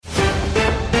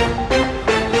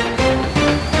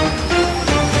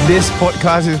This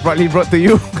podcast is proudly brought to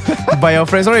you by our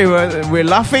friends. Sorry, we're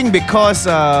laughing because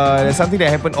there's something that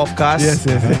happened off cast. Yes.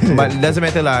 But it doesn't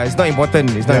matter lah. It's not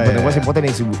important. Yeah. What's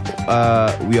important is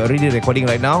we are already recording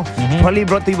right now. Proudly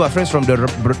brought to you by friends from the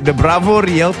Bravo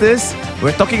Realtors.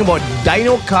 We're talking about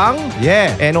Dino Kang.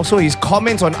 Yeah. And also his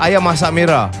comments on Ayam, Masak,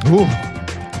 Merah. Ooh.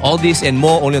 All this and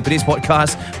more only on today's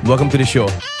podcast. Welcome to the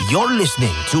show. You're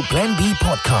listening to Plan B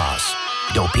Podcast.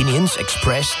 The opinions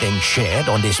expressed and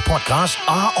shared on this podcast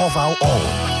are of our own.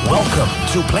 Welcome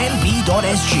to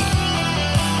PlanB.sg.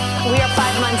 We are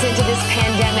 5 months into this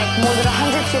pandemic. More than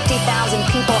 150,000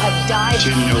 people have died.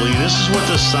 Continually, this is what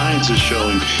the science is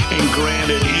showing. And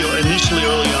granted, initially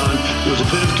early on, there was a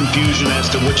bit of confusion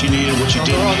as to what you needed, what you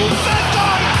didn't need.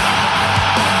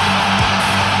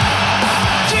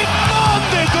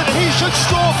 Demanded that he should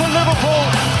score for Liverpool.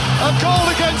 A goal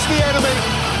against the enemy.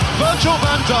 Virgil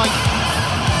van Dijk.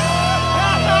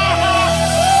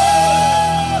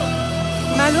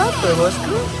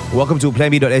 Welcome to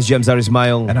PlanB.sg. I'm Zar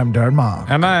Ismail. And I'm Dharma.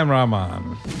 And I am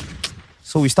Rahman.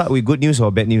 So we start with good news or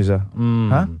bad news?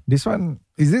 Huh? This one,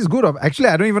 is this good or... Actually,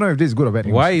 I don't even know if this is good or bad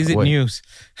news. Why is it news?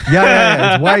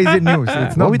 Yeah. Why is it news? It's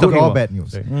What are not we good talking or about? bad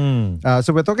news.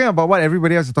 So we're talking about what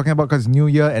everybody else is talking about because it's New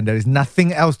Year and there is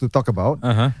nothing else to talk about,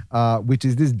 which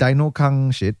is this Dino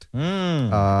Kang shit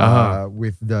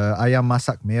with the Ayam,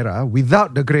 Masak, Merah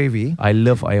without the gravy. I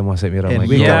love Ayam, Masak, Merah. And my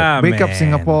wake, God. up, wake up man.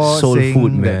 Singapore Soul saying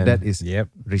food, man. that is Yep.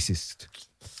 racist.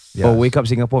 Oh, Wake Up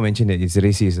Singapore mentioned that it's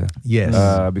racist. Yes.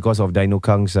 Because of Dino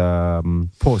Kang's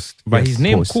Post. But his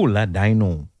name post. cool lah,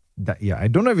 Dino. I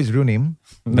don't know if his real name.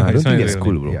 No, I don't it's not think that's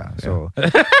really. cool, bro. Yeah. So,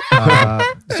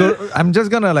 so I'm just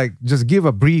gonna just give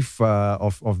a brief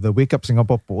of the Wake Up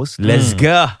Singapore post. Let's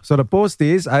go. So the post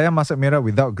is Ayam, Masak, Merah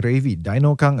without gravy.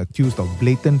 Dino Kang accused of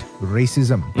blatant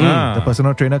racism. The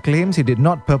personal trainer claims he did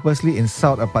not purposely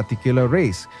insult a particular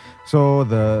race. So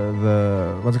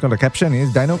the what's it called? The caption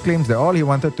is Dino claims that all he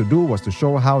wanted to do was to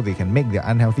show how they can make their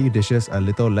unhealthy dishes a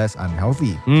little less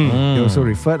unhealthy. He also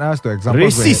referred us to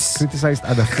examples where he Racist. criticized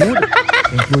other food,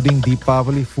 including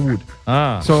Deepavali food.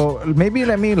 So maybe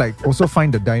let me also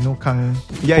find the Dino Kang.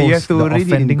 Yeah, post, you have to the read it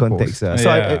in offending context. post. So,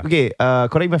 Yeah.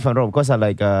 correct me if I'm wrong, because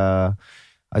I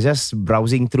was just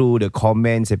browsing through the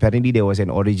comments. Apparently, there was an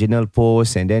original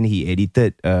post and then he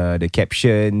edited the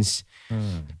captions.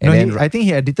 And No, then, I think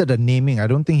he edited the naming. I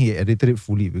don't think he edited it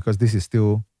fully because this is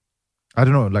still, I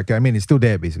don't know, it's still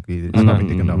there basically. It's not been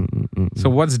taken down. So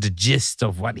what's the gist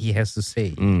of what he has to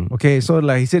say? Okay, so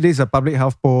he said this is a public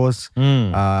health post.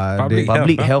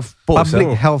 public health post.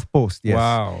 Public health post, yes.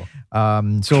 Wow.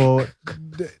 So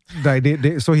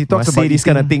so he talks Must about say these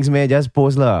kind of eating- things, man. Just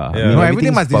post lah. Yeah. No,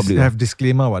 everything must public. have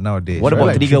disclaimer nowadays. What right? about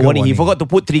Like trigger warning? He forgot to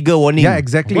put trigger warning. Yeah,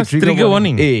 exactly. What's trigger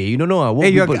warning? Hey, you don't know.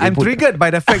 Hey, I'm triggered by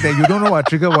the fact that you don't know what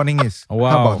trigger warning is. Wow.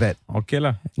 How about that? Okay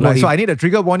lah. So I need a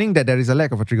trigger warning that there is a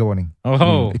lack of a trigger warning.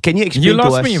 Oh. Can you explain You to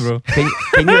lost us? me, bro.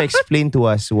 Can you explain to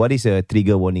us what is a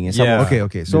trigger warning? And some Yeah. of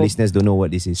Okay. the So listeners don't know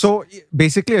what this is. So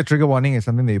basically, a trigger warning is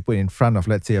something that you put in front of,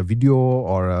 let's say, a video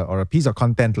or a piece of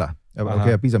content lah.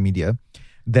 Okay, a piece of media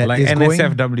that Like is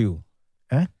NSFW.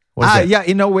 What's that? yeah,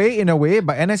 in a way,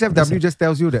 but NSFW just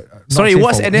tells you that. Not Sorry, safe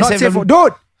what's for- not safe for- NSFW?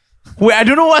 Dude, Wait, I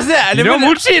don't know what's that. You don't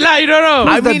bullshit lah, you don't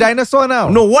know. who's the dinosaur now?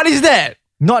 No, what is that?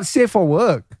 Not safe for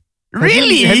work.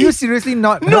 Really? Have you seriously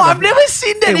not? No, heard I've of- never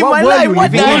seen that Hey, in what my world life. you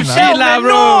What the living in, hell, lah, man?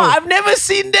 bro? No, I've never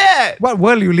seen that. What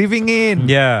world you living in?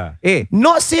 Yeah. Hey,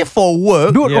 Not safe for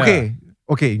work. dude. Yeah.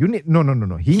 Okay. You need no.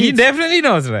 He needs- definitely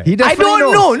knows, right? He I definitely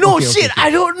don't knows. know. No Okay, shit, okay. I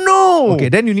don't know. Okay,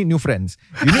 then you need new friends.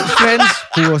 You need friends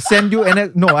who will send you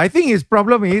No, I think his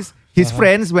problem is his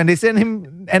friends when they send him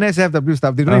NSFW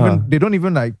stuff, they don't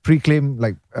even like pre-claim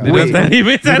like. They don't tell him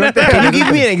it's they don't tell- Can you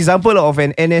give me an example of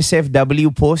an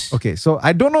NSFW post? Okay, so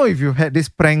I don't know if you've had this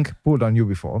prank pulled on you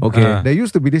before. Okay. There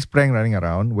used to be this prank running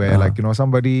around where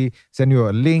somebody send you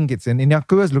a link. It's an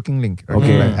innocuous looking link.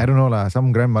 Okay. Like, I don't know lah,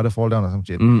 some grandmother fall down or some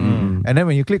shit. And then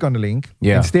when you click on the link,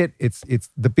 Yeah. instead it's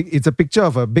a picture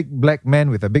of a big black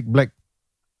man with a big black.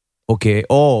 Okay.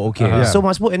 Oh, okay. Yeah. So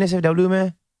must put NSFW,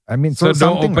 man. I mean, So don't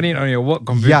something. open it on your work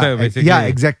computer, basically. Yeah,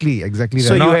 exactly. So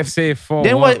that. you Not have- safe for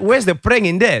Then work. where's the prank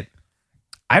in that?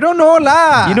 I don't know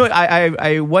lah. You know,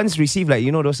 I once received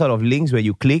those sort of links where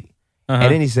you click and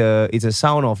then it's a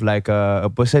sound of like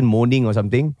a person moaning or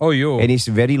something. Oh, yo. And it's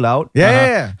very loud.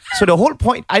 Yeah. So the whole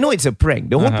point, I know it's a prank.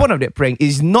 The whole point of that prank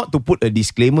is not to put a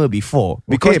disclaimer before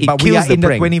because Okay, it but we kills are in the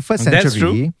the prank. 21st That's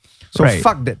century. So Right.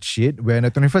 fuck that shit. We're in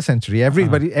the 21st century.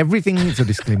 Everything needs a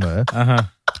disclaimer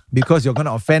because you're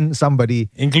gonna offend somebody.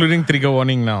 Including trigger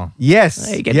warning now. Yes,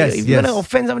 Hey, yes, if you're yes. gonna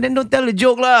offend someone, then don't tell the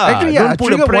joke lah. Actually, yeah, don't a put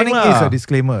trigger a prank warning is lah. a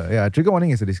disclaimer. Yeah, trigger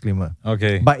warning is a disclaimer.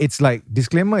 Okay. But it's like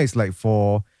disclaimer is like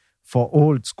for for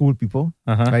old school people.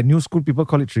 Like new school people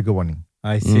call it trigger warning.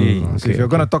 I see. So if you're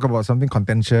going to talk about something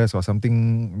contentious or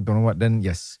something, don't know what, then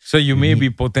yes. So you may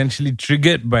be potentially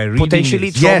triggered by reading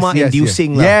Potentially this.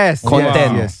 trauma-inducing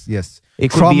content. Yes. It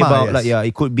could be about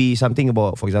it could be something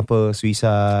about, for example,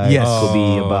 suicide. Yes. It could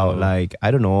be about like,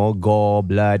 I don't know, gore,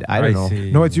 blood. I don't know.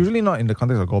 See. No, it's usually not in the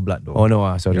context of gore blood though. Oh no,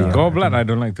 sorry. Yeah. Goblet, I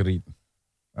don't like to read.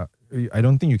 I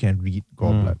don't think you can read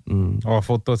gore blood. Or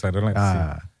photos, I don't like to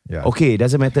see. Yeah. Okay,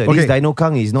 doesn't matter. Okay. This Dino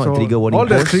Kang is not So, trigger warning. all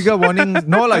the post. trigger warnings,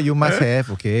 no lah, you must have.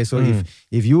 Okay, so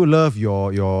if you love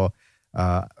your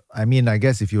I mean, I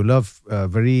guess if you love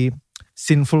very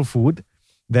sinful food,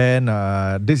 then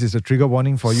this is a trigger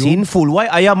warning for you. Sinful. Why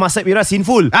Ayam Masak Merah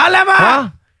sinful?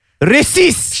 Alamak!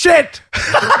 Racist. Shit!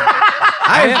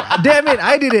 Damn it,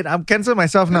 I did it. I'm cancel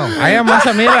myself now. Ayam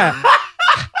Masak Merah.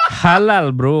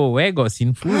 Halal, bro. Where got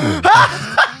sinful?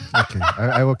 Okay,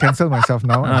 I will cancel myself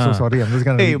now. I'm so sorry. I'm just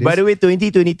gonna. Hey, read by this. the way,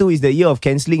 2022 is the year of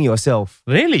cancelling yourself.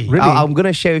 Really? Really? I'm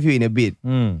gonna share with you in a bit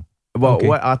about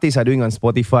what artists are doing on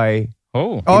Spotify.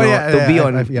 Oh. Oh, You know, yeah, to yeah, be yeah,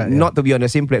 on yeah. not to be on the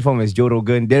same platform as Joe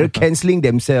Rogan. They're cancelling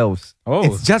themselves. Oh.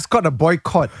 It's just called a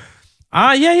boycott.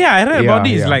 Yeah. I read about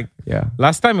this. Yeah, Like, yeah.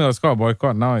 last time it was called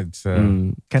boycott. Now it's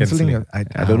Cancelling. I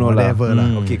don't know lah. whatever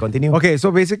lah. Okay, continue. Okay,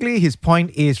 so basically his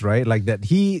point is, right, like that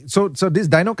he so this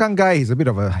Dino Kang guy is a bit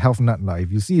of a health nut lah.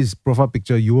 If you see his profile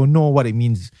picture, you will know what it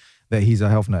means that he's a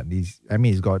health nut. He's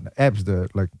got abs, the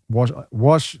like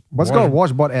washboard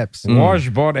abs.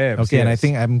 Washboard apps. Okay, and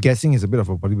I'm guessing he's a bit of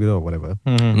a bodybuilder or whatever.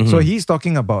 So he's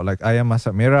talking about like Ayam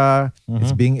Masak Merah.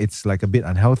 It's like a bit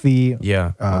unhealthy.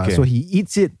 Yeah. Okay. So he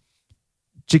eats it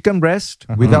chicken breast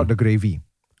without the gravy.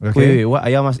 Okay. Wait, what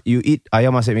you eat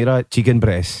Ayam Masak Merah chicken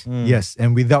breast? Yes,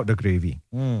 and without the gravy.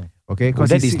 Okay,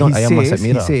 because that is not Ayam Masak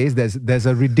he Merah. says there's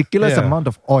a ridiculous amount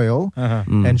of oil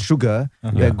and sugar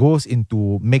that goes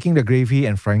into making the gravy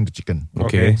and frying the chicken.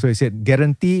 Okay. So he said,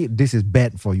 guarantee this is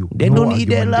bad for you. Then No don't eat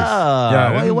that argument this. lah.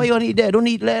 Yeah, Why you want to eat that? Don't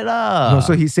eat that lah. No,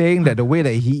 so he's saying that the way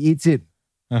that he eats it,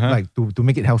 like to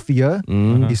make it healthier,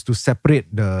 is to separate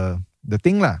the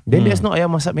thing lah. Then there's not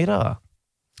Ayam Masak Merah.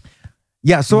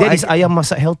 Yeah, so That is Ayam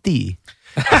Masak Healthy.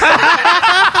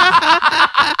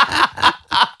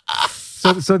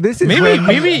 so this is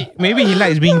Maybe he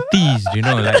likes being teased, you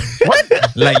know, like what?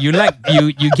 Like you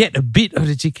get a bit of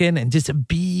the chicken and just a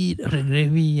bit of the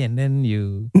gravy and then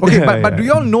you Okay, but do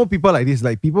you all know people like this?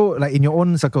 Like people like in your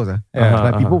own circles,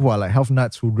 like people who are like health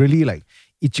nuts who really like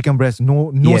eat chicken breast, no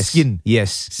Yes. skin,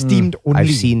 Yes. steamed only. I've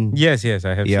seen. Yes,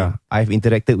 I have Yeah, I've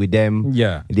interacted with them.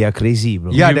 Yeah. They are crazy, bro.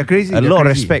 Yeah, they're crazy. A they're lot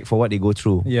of crazy. respect for what they go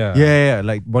through. seen. Yeah. Yeah,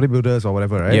 like bodybuilders or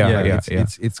whatever, right? Yeah.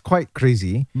 It's quite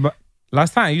crazy. But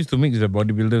last time I used to mix the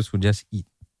bodybuilders who just eat.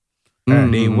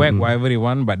 They whack whatever they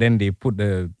want, but then they put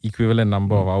the equivalent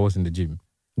number of hours in the gym.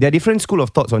 There are different school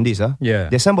of thoughts on this. Yeah.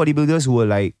 There's some bodybuilders who will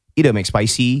like eat a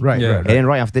McSpicy. Right, Yeah. right. And then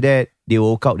right after that, they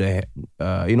will work out the,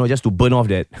 just to burn off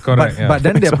that. Correct. But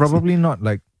then they're probably not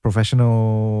like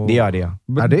professional. They are.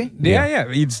 Are they? Yeah.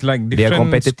 It's like different. They are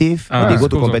competitive. Ah, They go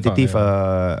to schools of competitive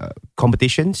thought,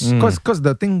 competitions. Because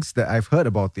the things that I've heard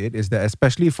about it is that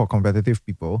especially for competitive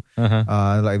people,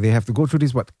 like they have to go through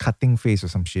this cutting phase or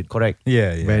some shit. Correct.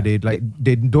 Yeah. Where they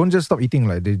don't just stop eating,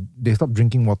 like they stop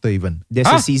drinking water even. There's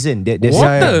a season. There's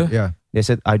Water? Yeah. There's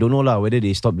I don't know lah whether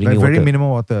they stop Like drinking very water.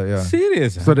 minimal water, yeah.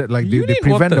 Serious? So that like You they need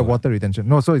prevent the water. water retention.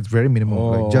 No, so it's very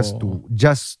minimal, like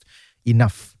just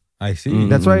enough. I see.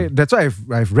 That's why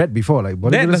I've read before, like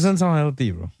That bodybuilders- doesn't sound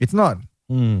healthy, bro. It's not.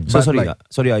 So But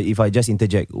sorry, if I just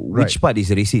interject. Which part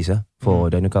is racist for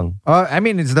Dino Kang? I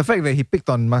mean, it's the fact that he picked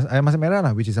on Ayam Masak Merah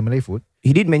lah, which is a Malay food.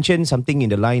 He did mention something in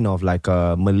the line of like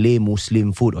a Malay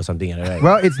Muslim food or something, right?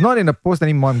 Well, it's not in the post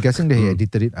anymore. I'm guessing that he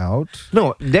edited it out.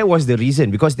 No, that was the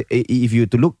reason because if you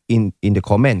to look in the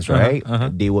comments, right,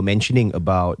 they were mentioning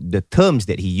about the terms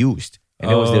that he used.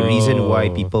 And that was the reason why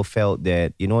people felt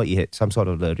that, it had some sort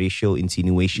of the racial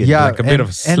insinuation. Yeah, Like a bit of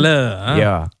a slur. Huh?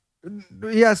 Yeah.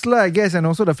 Yeah, slur, I guess, and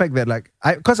also the fact that like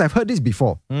because I've heard this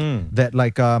before that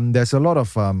like there's a lot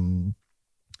of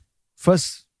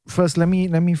first let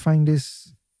me find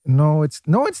this. No, it's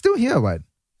still here, what?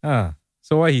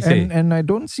 So what he say? And I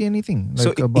don't see anything. So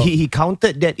Like, about, he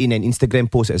counted that in an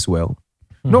Instagram post as well.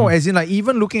 no, as in like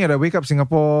even looking at the Wake Up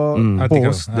Singapore Article.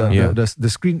 post,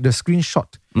 the screenshot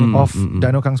of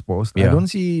Dino Kang's post, I Yeah. don't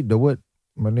see the word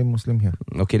Malay Muslim here.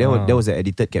 Okay, that was the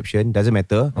edited caption. Doesn't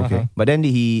matter. Okay. But then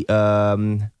he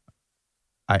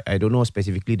I don't know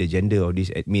specifically the gender of this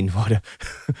admin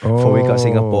for Wake Up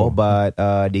Singapore, but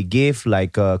they gave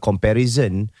like a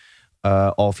comparison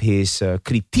of his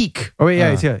critique. Oh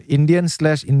yeah, it's here.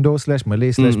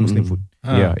 Indian/Indo/Malay/Muslim food.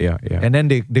 Yeah. And then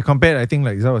they compared, I think,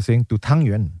 like Zhao was saying, to Tang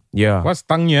Yuan. Yeah. What's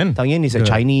Tang Yuan? Tang Yuan is a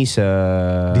Chinese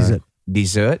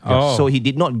dessert. Oh. So he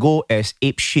did not go as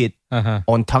ape shit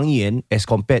on Tang Yuan as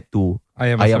compared to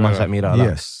Ayam Masak Merah.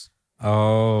 Yes.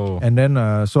 Oh. And then,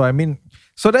 so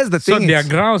that's the So thing. their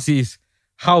grouse is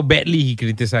how badly he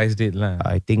criticized it.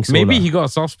 I think so. Maybe lah. he got a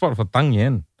soft spot for Tang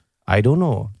Yuan. I don't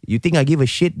know. You think I give a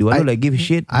shit? Do I look like give a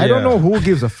shit? I don't know who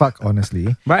gives a fuck,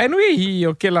 honestly. But anyway, he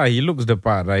looks the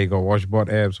part, right? He got washboard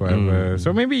abs, whatever.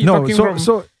 So maybe he's talking from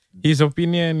his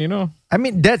opinion, you know. I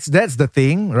mean, that's the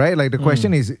thing, right? Like the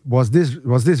question is, was this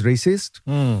racist?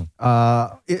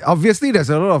 Obviously,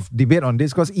 there's a lot of debate on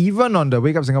this because even on the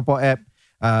Wake Up Singapore app,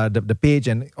 the page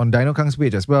and on Dino Kang's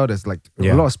page as well, there's like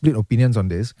a lot of split opinions on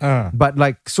this. But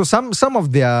like, so some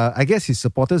of their, I guess his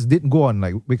supporters did go on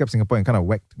like Wake Up Singapore and kind of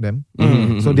whacked them.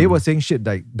 So they were saying shit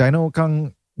like Dino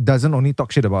Kang doesn't only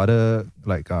talk shit about other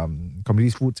like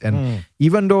communities' foods, and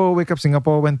even though Wake Up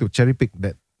Singapore went to cherry pick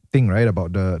that thing, right,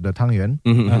 about the Tang Yuan,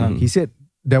 he said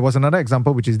there was another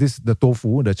example, which is the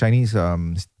tofu, the Chinese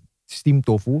steamed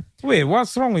tofu. Wait,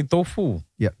 what's wrong with tofu?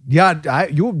 Yeah.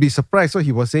 You would be surprised. So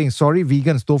he was saying, sorry,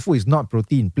 vegans, tofu is not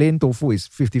protein. Plain tofu is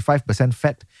 55%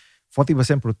 fat,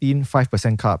 40% protein,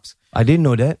 5% carbs. I didn't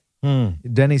know that.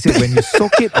 Then he said, when you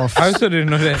soak it off... I also didn't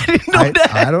know that.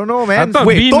 I don't know, man. I thought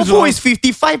Wait, beans tofu was- is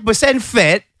 55%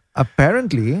 fat?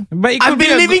 Apparently, But it I've could be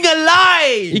been living a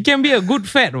lie! It can be a good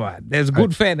fat, what? There's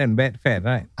good fat and bad fat,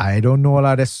 right? I don't know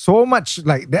lah. There's so much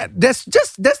like that. That's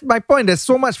my point. There's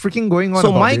so much freaking going on.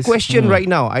 So about my this. question right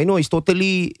now, I know it's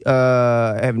totally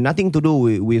have nothing to do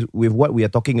with what we are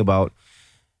talking about.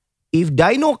 If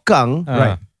Dino Kang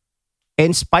right?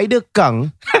 and Spider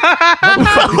Kang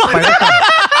Spider Kang.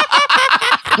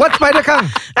 What Spider Kang?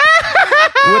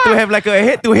 were to have like a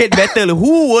head-to-head battle,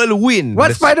 who will win?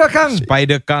 What Spider Kang?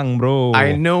 Spider Kang, bro.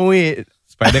 I know it.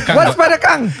 Spider Kang. What Spider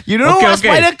Kang? You don't know Okay, what okay.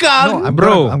 Spider Kang? No, I'm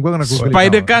Bro, gonna Google it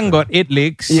Spider now. Kang got 8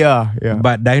 legs. Yeah.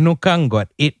 But Dino Kang got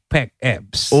 8-pack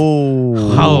abs.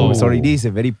 Oh, How? sorry, this is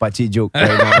a very patchy joke right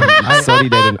now. I'm sorry,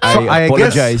 Darren. I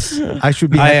apologize. Guess I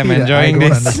should be I happy am that enjoying I don't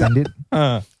this. understand it.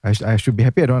 I should be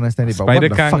happy I don't understand it. But what Spider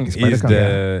the Kang fuck is Spider is Kang?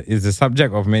 is the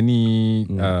subject of many.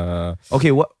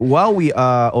 Okay, while we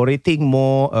are orating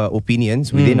more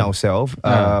opinions within ourselves,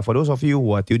 for those of you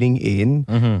who are tuning in,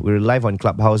 we're live on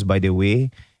Clubhouse, by the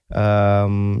way.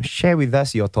 Share with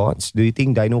us your thoughts. Do you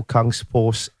think Dino Kang's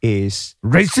post is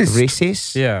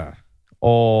racist? Yeah.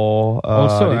 Or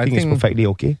Also, do you I think it's think- perfectly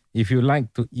okay? If you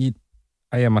like to eat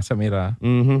Ayam Masak Merah,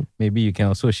 maybe you can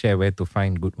also share where to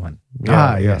find good one.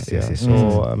 Yes.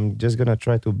 So I'm just gonna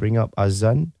try to bring up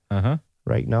Azan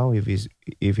right now if he's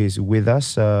with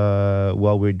us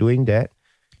while we're doing that.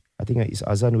 I think it's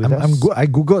Azan with us. I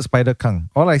googled Spider Kang.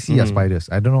 All I see are spiders.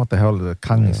 I don't know what the hell the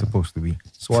Kang is supposed to be.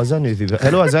 So Azan is with us.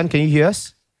 Hello Azan, can you hear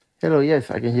us? Hello, yes,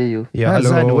 I can hear you. Yeah, Hello.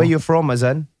 Azan, where you from,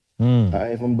 Azan?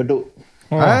 I'm from Bedok.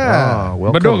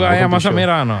 Welcome. Bedok got Welcome Ayam to Masak show.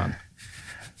 Merah or not?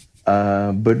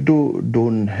 Bedok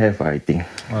don't have, I think.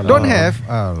 Don't have.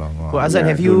 Well, Azan, Yeah,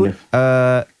 have you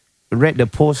don't read the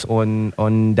post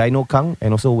on Dino Kang and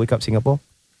also Wake Up Singapore?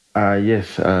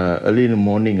 Yes, early in the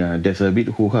morning, there's a bit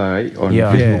hoo-ha, right, on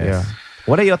Facebook. Yeah.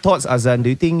 What are your thoughts, Azan? Do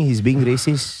you think he's being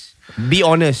racist? Be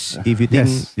honest. If you think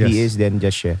Yes. he is, then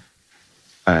just share.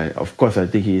 Of course, I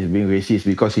think he is being racist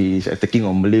because he is attacking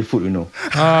on Malay food, you know.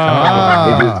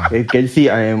 If you can see,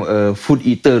 I am a food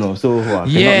eater, no. So,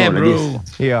 Yeah, cannot know bro. like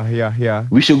this. Yeah.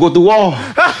 We should go to war.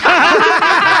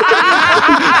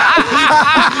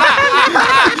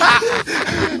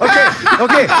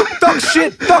 Okay.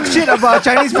 Talk shit about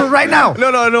Chinese food right now.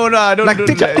 No. Don't Like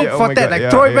take a tit for tat. Like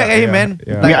throw it back at him, man.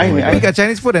 May I- Pick a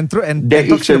Chinese food and throw and There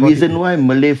talk is shit a about reason why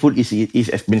Malay food is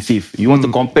expensive. You want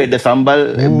to compare the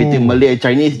sambal between Malay and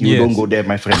Chinese, you Yes. don't go there,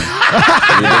 my friend.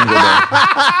 You don't go there.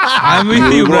 I'm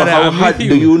with you, know brother. how I'm hard, with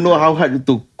do you. you know how hard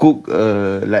to cook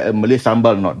like a Malay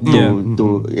sambal not?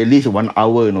 To at least 1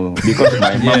 hour, you know, because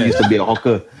my mom used to be a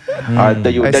hawker. I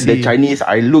tell you I that the see. Chinese,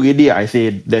 I look at it, I say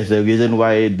that's the reason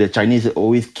why the Chinese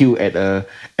always queue at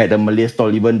a Malay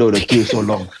stall, even though the queue is so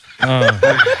long.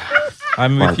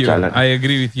 I'm with you. Jalan. I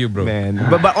agree with you, bro. Man.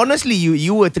 But honestly,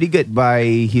 you were triggered by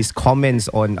his comments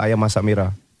on Ayam Masak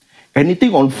Merah.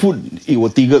 Anything on food, it will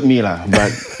trigger me lah.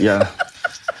 But yeah.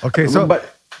 Okay, so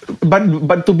But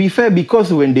to be fair, because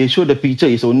when they show the picture,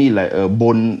 it's only like a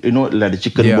bone, you know, like the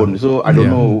chicken bone. So I don't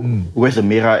know where the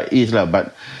merah is lah.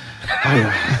 But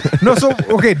no, so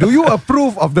okay, do you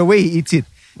approve of the way he eats it?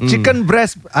 Chicken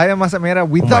breast Ayam Masak Merah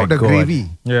without the God. gravy.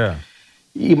 Yeah.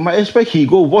 you might expect he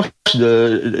go wash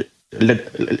the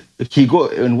he go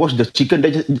and wash the chicken,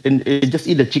 just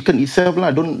eat the chicken itself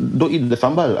lah. Don't eat the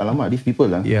sambal. Alamak, these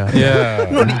people lah. Yeah.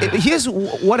 No, here's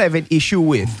what I have an issue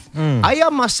with.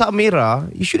 Ayam masak merah,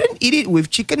 you shouldn't eat it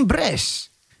with chicken breast.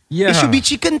 Yeah. It should be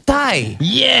chicken thigh.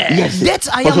 Yes. That's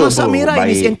ayam masak merah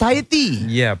in its entirety.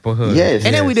 Yeah, perher. Yes.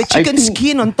 And then with the chicken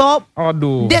skin on top,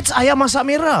 Aduh. that's ayam masak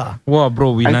merah. Wah,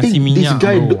 bro, with I nasi think this minyak,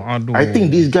 guy, bro. Aduh. I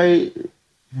think this guy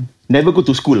never go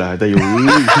to school lah. I tell you, he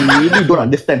really don't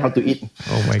understand how to eat.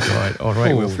 Oh my God. All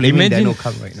right, we're flaming flaming Dino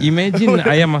Kang right now. Imagine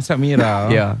ayam masak merah.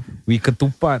 Yeah. With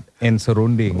ketupat and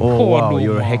seronding. Oh wow, aduh,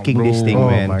 you're hacking bro. this thing,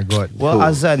 man. Oh my God. Well,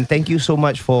 Azan, thank you so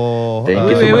much for... Thank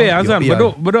you so Wait, much. Azan, Yeah.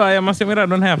 Bedok ayam masak merah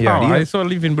don't have. Yeah, How? do you I saw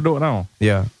live in Bedok now.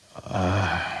 Yeah.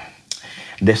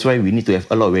 That's why we need to have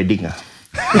a lot of wedding ah.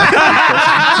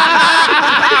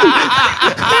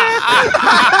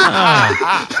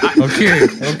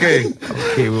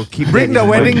 Okay, we'll keep Bring that the in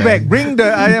wedding mind, back. man. Bring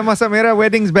the Ayam Masak Merah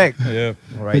weddings back. Yeah.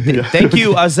 All right. Thank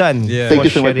you, Azan. Yeah. Thank for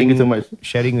you so much. Thank you so much.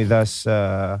 Sharing with us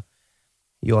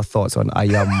your thoughts on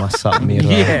Ayam Masak Merah.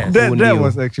 Yeah. Who That knew?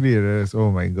 was actually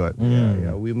oh my God.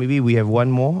 Yeah. Maybe we have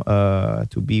one more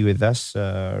to be with us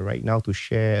right now to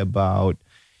share about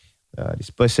this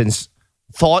person's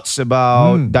thoughts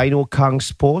about Dino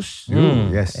Kang's post.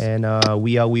 Yes. And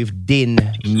we are with Din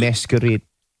Masquerade.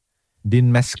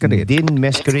 Din Masquerade. Din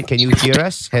Masquerade, can you hear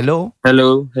us? Hello?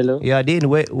 Hello. Yeah, Din,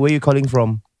 where are you calling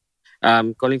from?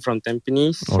 I'm calling from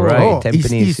Tampines. All right, Oh,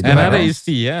 Tampines. East. Another Yeah.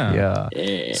 Eastie, yeah.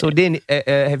 So Din,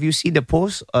 have you seen the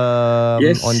post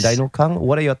Yes. on Dino Kang?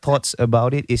 What are your thoughts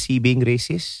about it? Is he being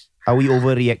racist? Are we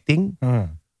overreacting?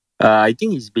 I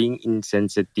think he's being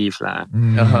insensitive lah.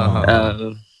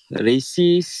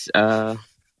 Racist.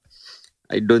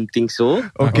 I don't think so.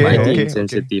 Okay, I think okay,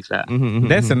 insensitive lah.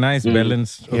 That's a nice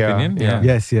balanced opinion. Yeah.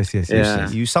 Yes.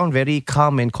 Yeah. You sound very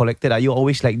calm and collected. Are you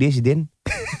always like this, Din?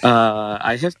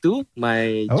 I have to.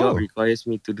 My job requires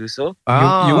me to do so.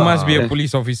 You must be a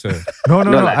police officer. No.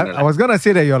 No lah. I was gonna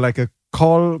say that you're like a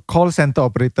call center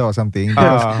operator or something.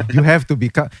 Because you have to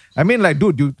be. I mean, like,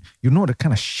 dude, you know the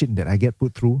kind of shit that I get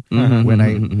put through when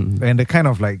and the kind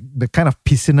of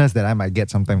pissiness that I might get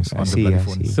sometimes on the bloody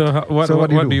phone. So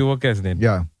what do you work as then?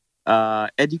 Yeah.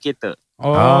 Educator.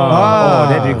 Oh,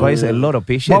 that requires a lot of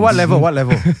patience. What level?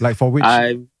 Like for which?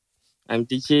 I'm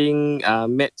teaching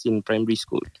maths in primary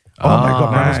school. Oh my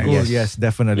God, primary nice. school. Yes,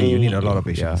 definitely. You need a lot of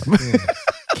patience.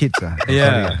 Kids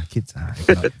Yeah. Kids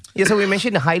Yeah, so we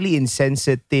mentioned highly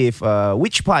insensitive.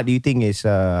 Which part do you think is,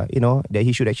 that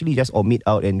he should actually just omit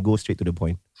out and go straight to the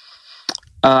point?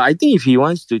 I think if he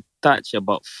wants to touch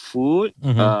about food,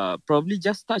 probably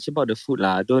just touch about the food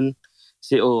lah. Don't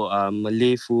say,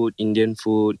 Malay food, Indian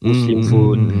food, Muslim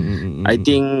food. I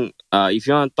think if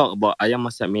you want to talk about Ayam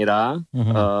Masak Merah,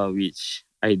 which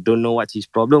I don't know what's his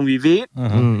problem with it.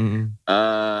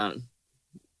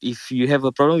 If you have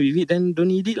a problem with it, then don't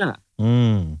eat it lah.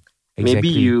 Maybe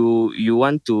you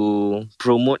want to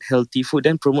promote healthy food,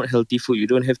 then promote healthy food. You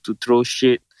don't have to throw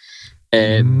shit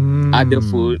at other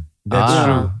food. That's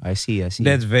true. I see.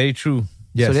 That's very true.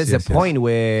 Yes, so that's the point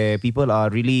where people are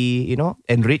really,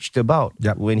 enriched about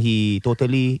when he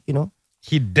totally,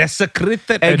 He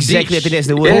desecrated exactly. I a think dish. that's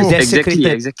the word. Yes, Desecrated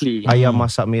exactly. Ayam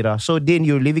Masak Merah. So Din,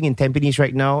 you're living in Tampines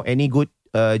right now. Any good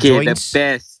Okay, joints?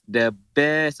 the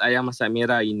best Ayam Masak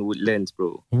Merah in Woodlands,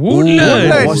 bro.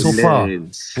 Woodlands. What's so far?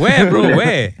 Woodlands. Where, bro?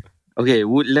 Where? Okay,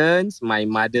 Woodlands, my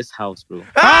mother's house, bro.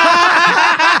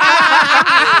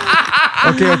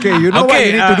 Okay. You know what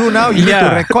you need to do now? You need to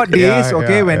record this.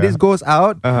 When this goes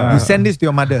out, you send this to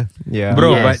your mother. Yeah.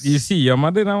 Bro, Yes. but you see, your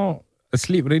mother now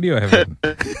asleep already or haven't?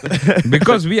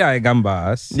 Because we are at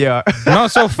Gambas. Yeah. Not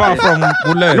so far from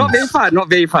Woodlands. Not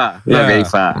very far.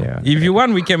 Yeah. If you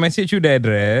want, we can message you the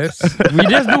address. We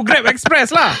just do Grab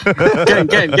Express lah.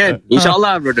 Can.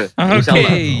 Inshallah, brother.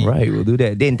 Okay. Right, we'll do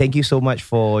that. Din, thank you so much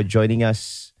for joining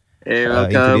us Hey, into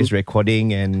welcome. this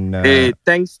recording. And Hey,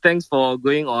 thanks for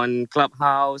going on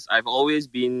Clubhouse. I've always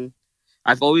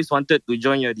wanted to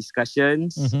join your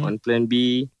discussions on Plan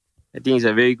B. I think it's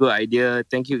a very good idea.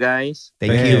 Thank you, guys.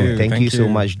 thank you so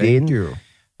much, Din. Thank you.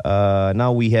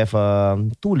 Now we have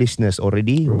 2 listeners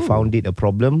already who found it a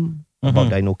problem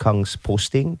about Dino Kang's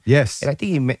posting. Yes. And I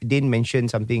think Din mentioned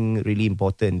something really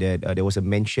important, that there was a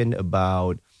mention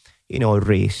about,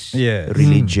 race, Yes.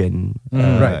 religion,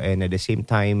 Right. and at the same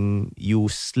time,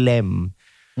 you slam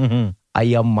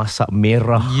Ayam Masak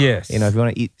Merah. Yes. If you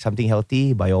want to eat something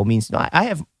healthy, by all means. No,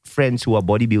 I have friends who are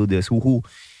bodybuilders who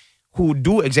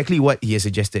do exactly what he has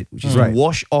suggested, which is to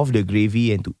wash off the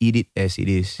gravy and to eat it as it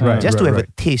is, just to have a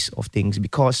taste of things,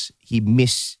 because he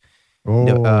miss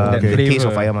the taste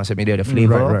of Ayam Masak Merah, the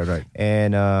flavor. Right.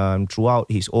 And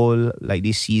throughout his whole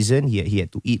this season, he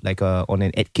had to eat on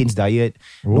an Atkins diet,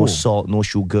 no salt, no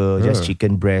sugar, just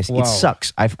chicken breast. It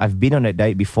sucks. I've been on that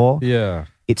diet before. Yeah.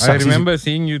 It sucks. I remember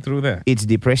seeing you through that. It's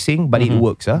depressing, but it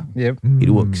works. Yep.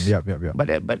 It works. Yep. But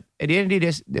at the end of the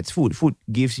day, that's food. Food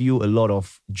gives you a lot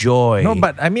of joy. No,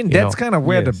 but I mean, that's kind of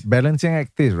where the balancing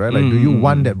act is, right? Like, do you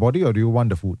want that body or do you want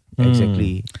the food?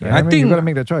 Exactly. I think you gotta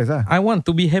make the choice. I want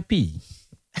to be happy.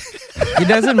 It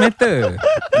doesn't matter.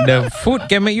 The food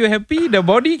can make you happy. The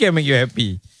body can make you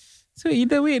happy. So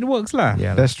either way, it works lah.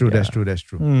 Yeah, that's true.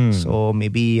 So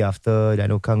maybe after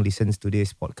Dino Kang listens to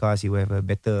this podcast, he will have a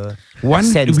better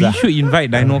sense. We lah. should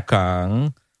invite Dino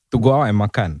Kang to go out and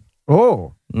makan.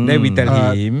 Oh. Then we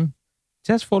tell him,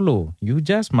 just follow. You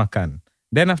just makan.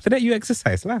 Then after that, you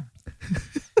exercise lah.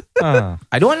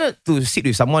 I don't want to sit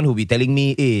with someone who be telling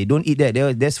me, hey, don't eat that.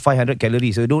 There's 500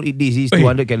 calories. So don't eat this. It's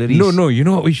 200 calories. No. You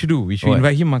know what we should do? We should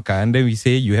invite him makan. Then we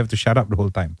say, you have to shut up the whole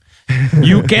time.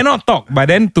 You cannot talk. But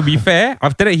then to be fair,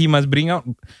 after that, he must bring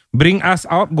us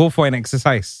out, go for an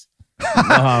exercise.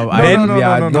 No,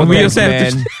 we also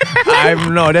have to...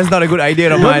 No, that's not a good idea,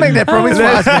 Rahman. Don't make that promise for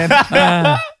us, man.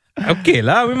 Okay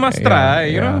lah, we must try,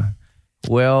 you know.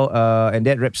 Well, and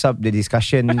that wraps up the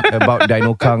discussion about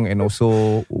Dino Kang and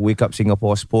also Wake Up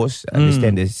Singapore's post.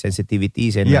 Understand the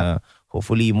sensitivities and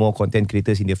hopefully more content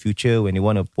creators in the future, when they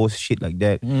want to post shit like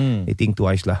that, they think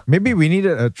twice lah. Maybe we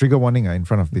needed a trigger warning in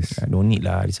front of this. Don't need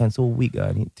lah. This one's so weak.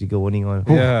 Need trigger warning on.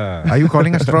 Yeah. Are you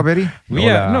calling us strawberry? We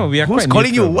are Who's quite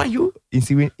calling neutral. you? Why you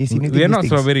insinuating We are not these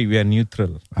things? strawberry. We are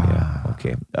neutral.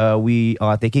 Okay. We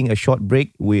are taking a short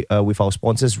break with our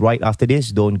sponsors right after this.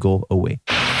 Don't go away.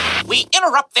 We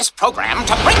interrupt this program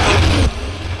to bring...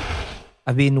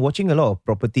 I've been watching a lot of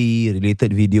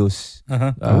property-related videos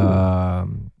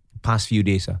past few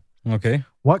days. Okay.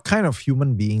 What kind of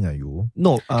human being are you?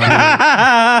 No.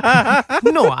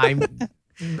 No,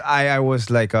 I was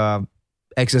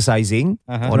exercising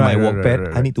on my wattpad.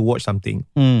 Right. I need to watch something.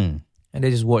 And I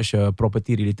just watch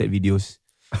property-related videos.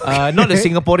 Not the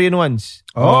Singaporean ones.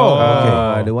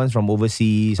 Okay. The ones from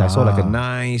overseas. I saw a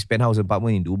nice penthouse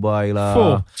apartment in Dubai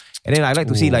lah. And then I like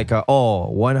to see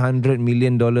 $100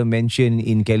 million mansion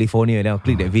in California. Then I'll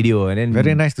click that video. And then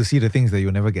Very nice to see the things that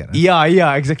you never get.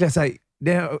 Yeah, exactly. It's like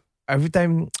then every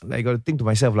time I got to think to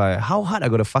myself how hard I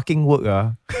got to fucking work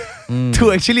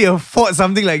to actually afford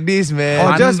something like this, man.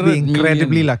 Or just be 100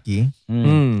 incredibly lucky.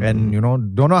 And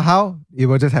don't know how, it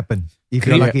will just happen. If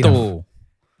you're lucky enough.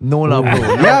 No lah,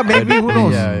 bro. Yeah, maybe, who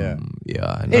knows? Yeah.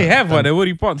 Hey, there were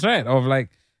reports, right? Of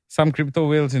some crypto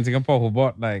whales in Singapore who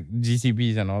bought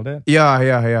GCBs and all that. Yeah.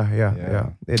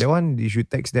 That one, you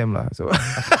should text them lah. So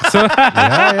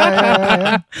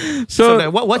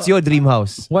what's your dream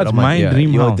house? What's my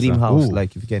dream your house? Dream house.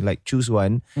 If you can choose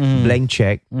one, blank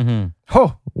check.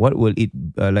 What will it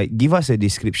give us a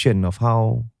description of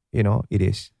how it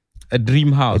is. A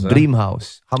dream house. A dream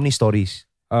house. How many stories?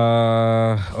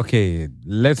 Okay,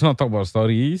 let's not talk about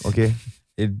stories. Okay.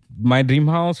 My dream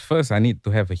house, first I need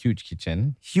to have a huge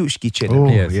kitchen. Huge kitchen. Oh,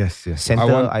 Yes. yes.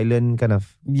 Center island kind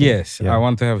of. Yes, Yeah. I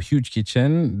want to have a huge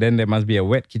kitchen. Then there must be a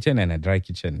wet kitchen and a dry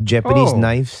kitchen. Japanese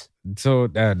knives. So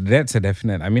that's a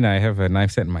definite. I mean, I have a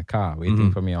knife set in my car waiting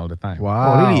for me all the time.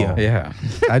 Wow. Oh, really? Yeah.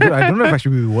 I don't know if I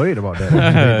should be worried about that.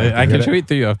 I can show it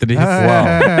to you after this.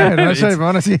 I'm not sure if I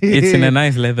want to see. It's in a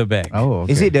nice leather bag. Oh,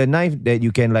 okay. Is it the knife that you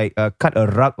can cut a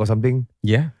rug or something?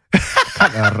 Yeah.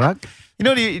 Cut a rug?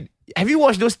 Have you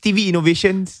watched those TV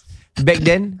innovations back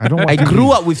then? I don't watch I TV.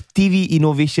 grew up with TV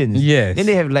innovations. Yes. Then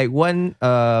they have one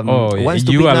Oh, stupid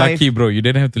you are knife. lucky, bro. You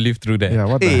didn't have to live through that. Yeah,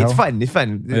 what the Hey, hell? it's fun.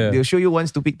 Yeah. They'll show you one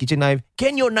stupid kitchen knife.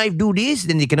 Can your knife do this?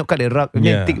 Then they cannot cut a rug. And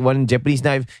Yeah. then take one Japanese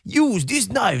knife. Use this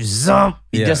knife. Zump.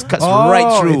 It Yeah. just cuts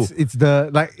right through. It's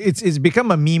it's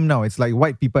become a meme now. It's like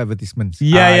white people advertisements.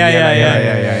 Yeah.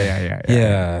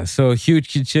 So huge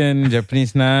kitchen,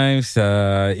 Japanese knives.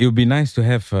 It would be nice to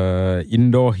have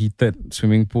indoor heated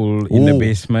swimming pool in the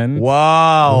basement.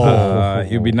 Wow.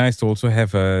 It would be nice to also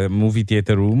have a movie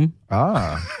theater room.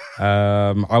 I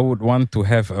would want to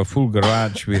have a full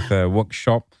garage with a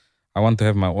workshop. I want to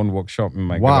have my own workshop in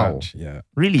my garage. Yeah.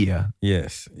 Really? Yeah.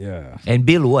 Yes. Yeah. And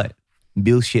build what?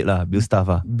 Build shit lah. Build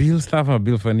stuff lah. Build stuff,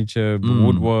 build furniture,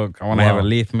 woodwork. I want to have a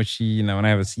lathe machine. I want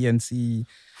to have a CNC.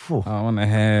 I want to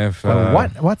have...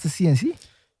 What's a CNC?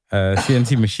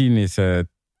 CNC machine is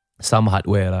Some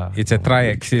hardware lah. it's a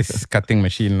tri-axis cutting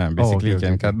machine. Basically, okay, you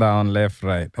can cut down, left,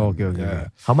 right.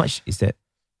 Okay. How much is that?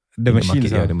 The in machine,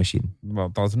 market? Yeah, the machine.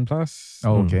 about 1,000 plus.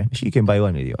 Oh, okay. Actually, you can buy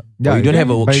one already. Yeah, you don't have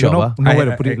a but you workshop. know where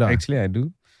to put it lah. Actually, I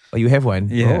do. Oh, you have one?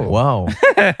 Yeah. Oh, wow.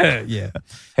 Yeah.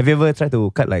 Have you ever tried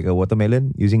to cut like a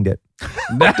watermelon using that?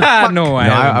 No,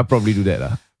 I'll probably do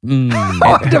that.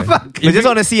 What the fuck? I just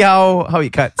want to see how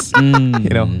it cuts. You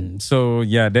know. So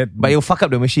yeah, that. But it'll fuck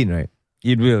up the machine, right?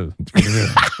 It will.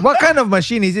 What kind of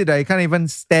machine is it that you can't even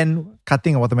stand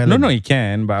cutting a watermelon? No, you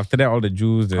can. But after that, all the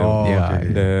juice,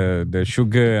 the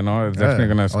sugar and all, it's definitely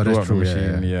gonna screw up the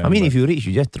machine. Yeah. I mean, if you're rich,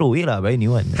 you just throw away buy a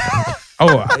new one.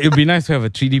 It'd be nice to have a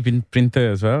 3D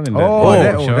printer as well. In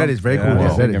that that is very cool. Yeah,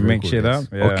 Yes, that you is can very make cool, shit yes.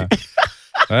 up. Yeah.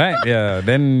 Right? Yeah.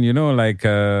 Then like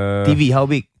TV, how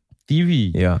big?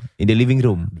 TV. Yeah, in the living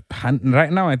room.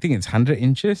 Right now, I think it's 100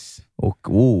 inches.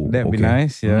 Oh, That'd be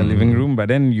nice. Yeah, living room. But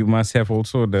then you must have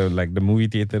also the movie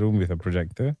theater room with a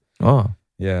projector. Oh,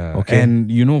 yeah. Okay. And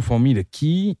for me, the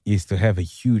key is to have a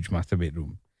huge master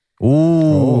bedroom.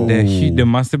 Oh, The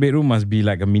master bedroom must be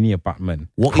like a mini apartment.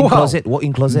 Walk-in closet.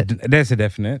 That's a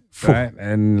definite, right?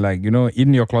 And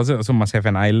in your closet also must have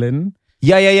an island.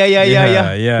 Yeah.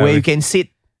 Yeah. Where you can sit.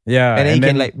 Yeah, and then you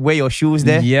can like wear your shoes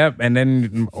there. Yep, and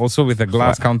then also with a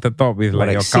glass countertop with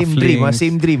like your cufflinks.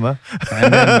 Same dream.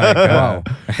 And then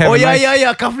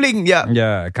Cufflink.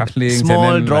 Yeah, cufflinks. Small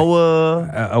and then, drawer.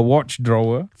 A watch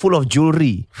drawer. Full of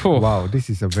jewelry. Wow,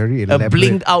 this is a very elaborate. A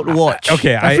blinked out watch.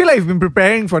 Okay, I feel like you've been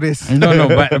preparing for this. No,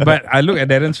 but I look at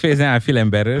Darren's face and I feel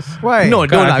embarrassed. Why? No,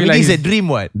 don't. I mean, like it's a dream.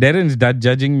 What? Darren's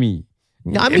judging me.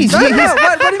 I mean, what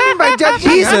do you mean by judging?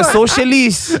 he's a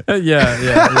socialist. Yeah.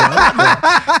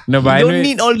 No, but You don't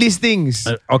need all these things.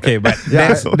 Okay, but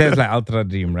that's like ultra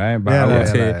dream, right? But I would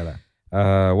say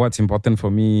what's important for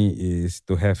me is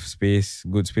to have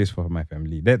good space for my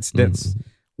family. That's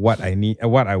what I need,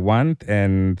 what I want,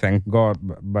 and thank God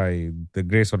by the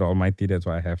grace of the Almighty, that's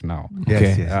what I have now.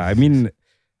 Yes. I mean,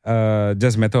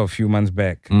 just matter of a few months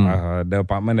back, the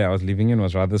apartment that I was living in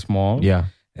was rather small. Yeah.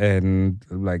 And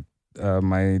like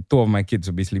two of my kids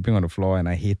would be sleeping on the floor, and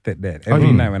I hated that.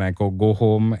 Every night when I go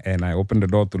home and I open the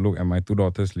door to look at my two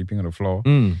daughters sleeping on the floor,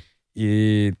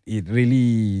 it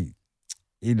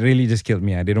really just killed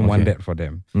me. I didn't want that for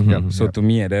them. So to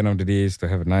me, at the end of the day, is to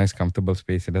have a nice, comfortable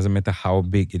space. It doesn't matter how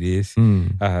big it is.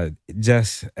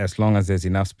 Just as long as there's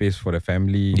enough space for the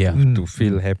family to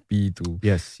feel happy, to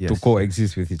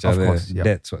coexist with each other.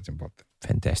 That's what's important.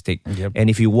 Fantastic. Yep.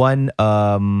 And if you want,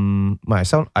 I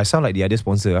sound like the other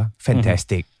sponsor.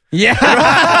 Fantastic. Yeah.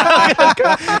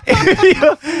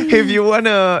 if you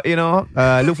wanna,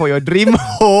 look for your dream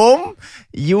home,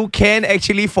 you can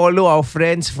actually follow our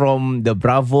friends from the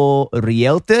Bravo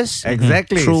Realtors.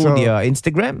 Exactly. Through their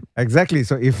Instagram. Exactly.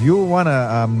 So if you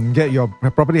wanna get your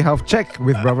property health check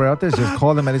with Bravo Realtors, just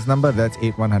call them at this number. That's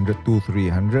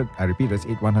 8100-2300. I repeat, that's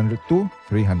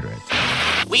 8100-2300.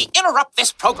 We interrupt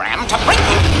this program to bring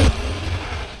you